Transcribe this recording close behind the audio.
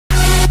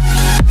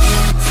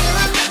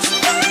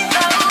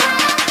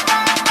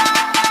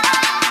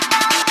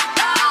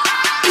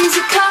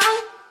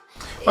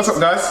What's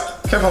up guys,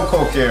 Kevin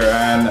Coke here,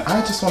 and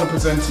I just want to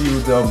present to you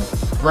the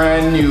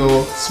brand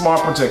new smart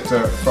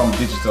projector from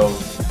Digital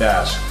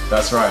Dash.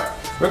 That's right.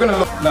 We're gonna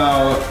look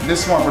now.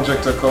 This smart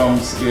projector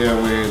comes here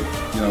with,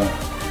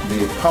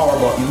 the power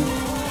button.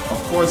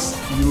 Of course,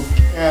 you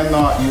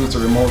cannot use the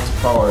remote to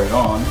power it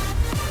on.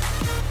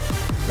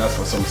 That's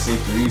for some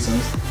safety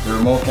reasons. The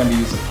remote can be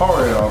used to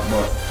power it off,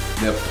 but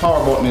the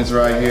power button is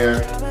right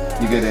here.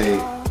 You get a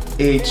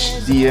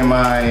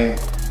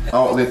HDMI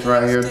outlet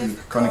right here. You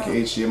connect your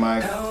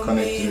HDMI,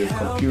 connect to the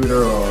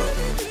computer or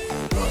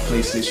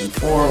PlayStation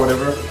 4 or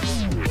whatever.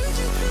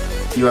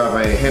 You have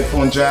a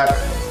headphone jack.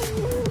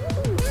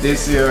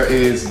 This here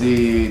is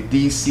the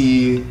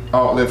DC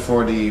outlet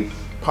for the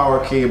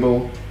power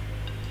cable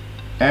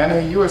and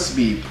a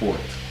USB port.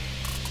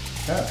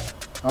 Yeah,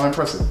 how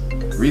impressive.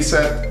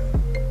 Reset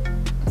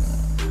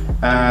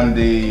and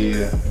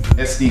the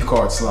SD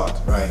card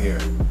slot right here.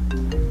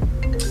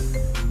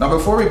 Now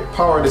before we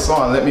power this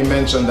on, let me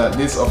mention that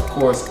this of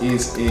course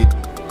is a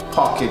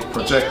pocket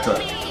projector.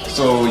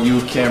 So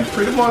you can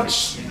pretty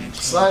much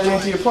slide it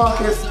into your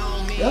pocket,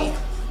 yeah,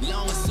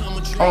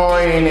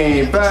 or in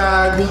a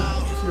bag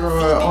if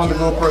you're an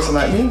on-the-go person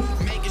like me.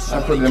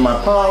 I put it in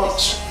my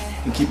pouch.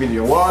 You keep it in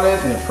your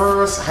wallet, in your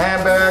purse,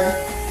 handbag.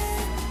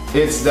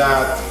 It's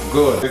that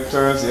good.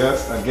 Projectors,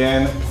 yes,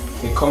 again,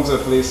 it comes to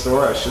the Play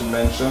Store, I should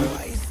mention.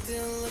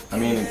 I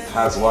mean, it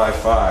has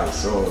Wi-Fi,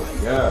 so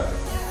yeah,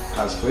 it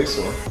has Play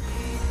Store.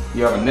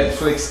 You have a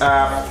Netflix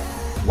app,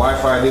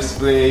 Wi-Fi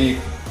display.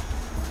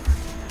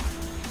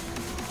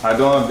 I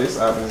downloaded this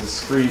app, it's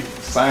free.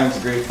 Science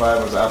Grade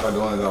 5 was the app I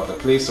downloaded off the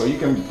Play Store. You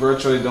can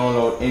virtually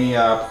download any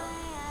app,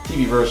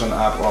 TV version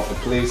app off the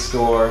Play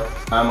Store,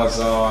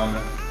 Amazon,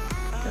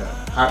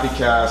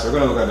 HappyCast. We're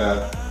gonna look at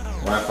that.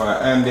 Wi-Fi,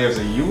 and there's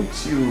a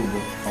YouTube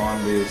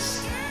on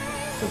this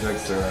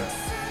projector.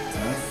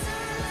 Yeah.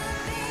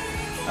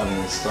 I haven't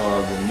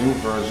installed the new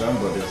version,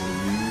 but there's a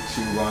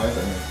YouTube on it,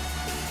 and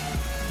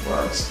it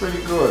works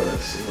pretty good.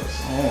 Let's see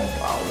what's. Oh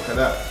wow! Look at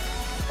that.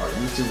 Our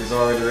YouTube is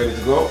already ready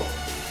to go.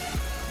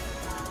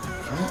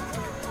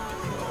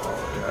 Oh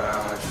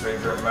yeah, my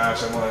favorite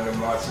match. I wanted to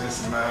watch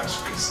this match.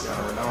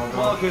 Cristiano Ronaldo.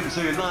 Welcome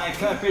to live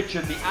coverage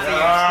of the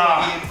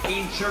Allianz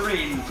Stadium in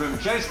Turin from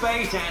Joe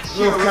Spate and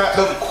Look at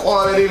the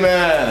quality,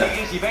 man.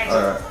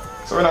 Alright,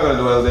 so we're not gonna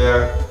dwell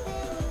there.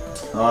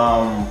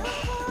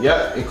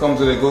 Yeah, it comes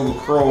with a Google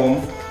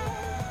Chrome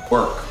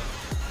work.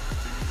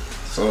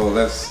 So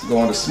let's go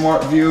on the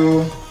Smart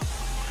View.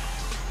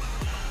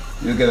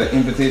 You'll get an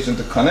invitation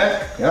to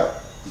connect.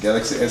 Yep,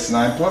 Galaxy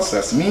S9 Plus,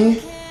 that's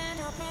me.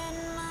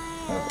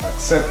 I've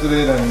accepted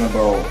it, and in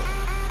about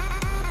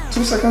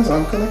 2 seconds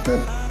I'm connected.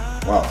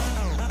 Wow.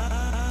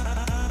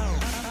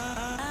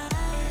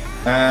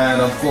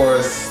 And of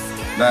course,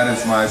 that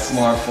is my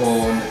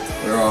smartphone.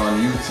 We're on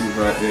YouTube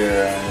right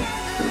there, and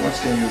pretty much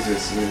can use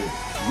this with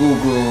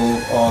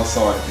Google, all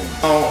sorts of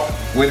things. Now,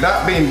 with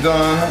that being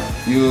done,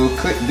 you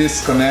click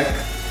disconnect.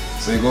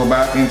 So you go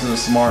back into the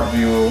Smart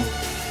View,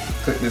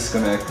 click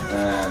disconnect,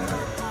 and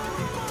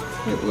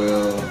it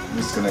will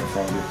disconnect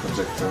from the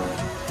projector.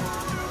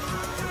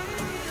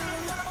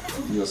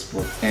 Just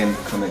put end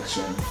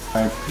connection.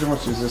 I pretty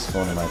much use this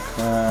phone in my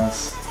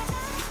class.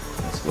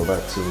 Let's go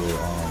back to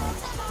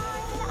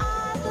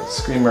the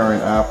screen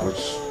mirroring app,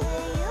 which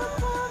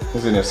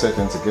is in your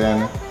settings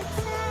again.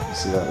 You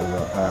see that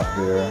little app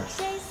there.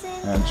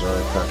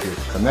 Android, tap here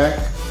to connect.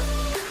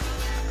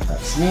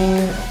 That's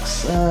me.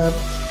 Accept.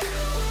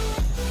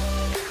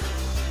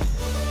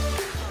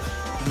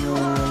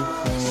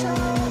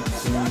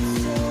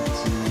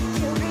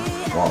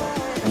 Wow.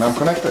 And I'm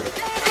connected.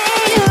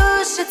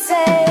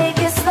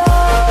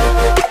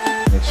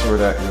 Make sure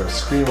that your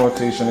screen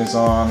rotation is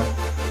on,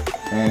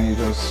 and you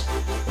just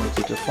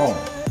rotate your phone.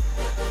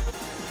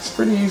 It's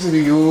pretty easy to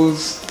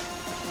use.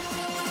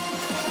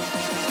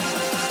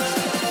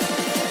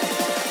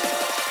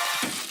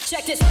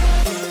 Check this.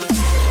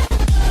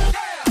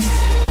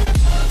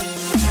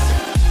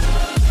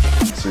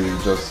 So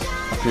it just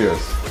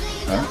appears.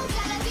 Huh?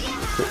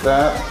 Click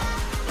that.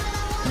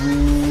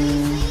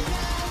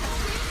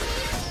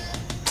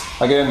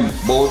 Again,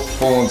 both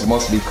phones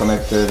must be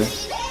connected,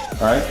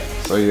 right?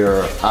 So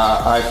your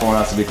iPhone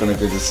has to be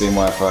connected to the same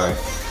Wi-Fi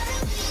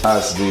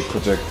as the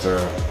projector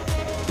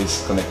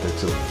is connected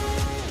to.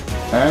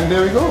 And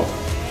there we go.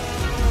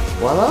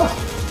 Voila!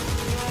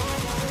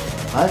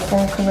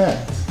 iPhone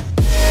Connect.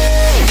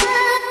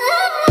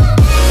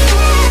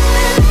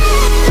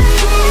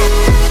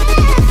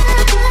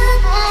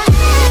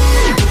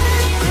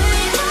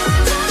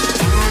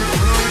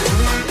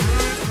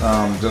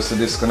 Just to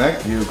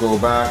disconnect, you go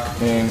back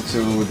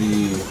into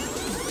the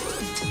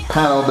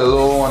panel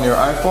below on your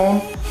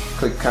iPhone,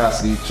 click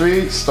Cast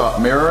D3, stop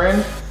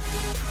mirroring,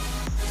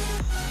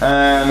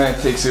 and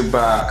it takes you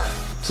back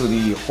to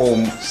the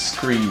home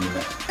screen.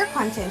 Their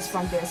contents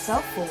from their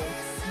cell phone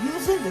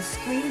using the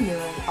screen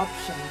mirroring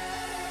option.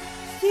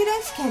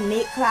 Students can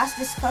make class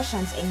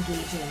discussions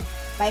engaging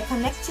by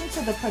connecting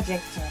to the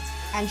projector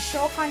and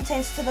show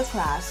contents to the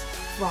class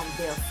from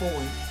their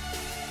phone.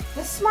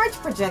 The smart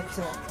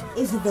projector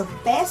is the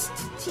best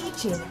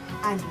teaching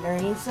and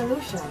learning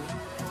solution.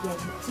 Get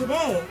it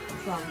today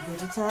from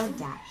Digital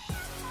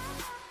Dash.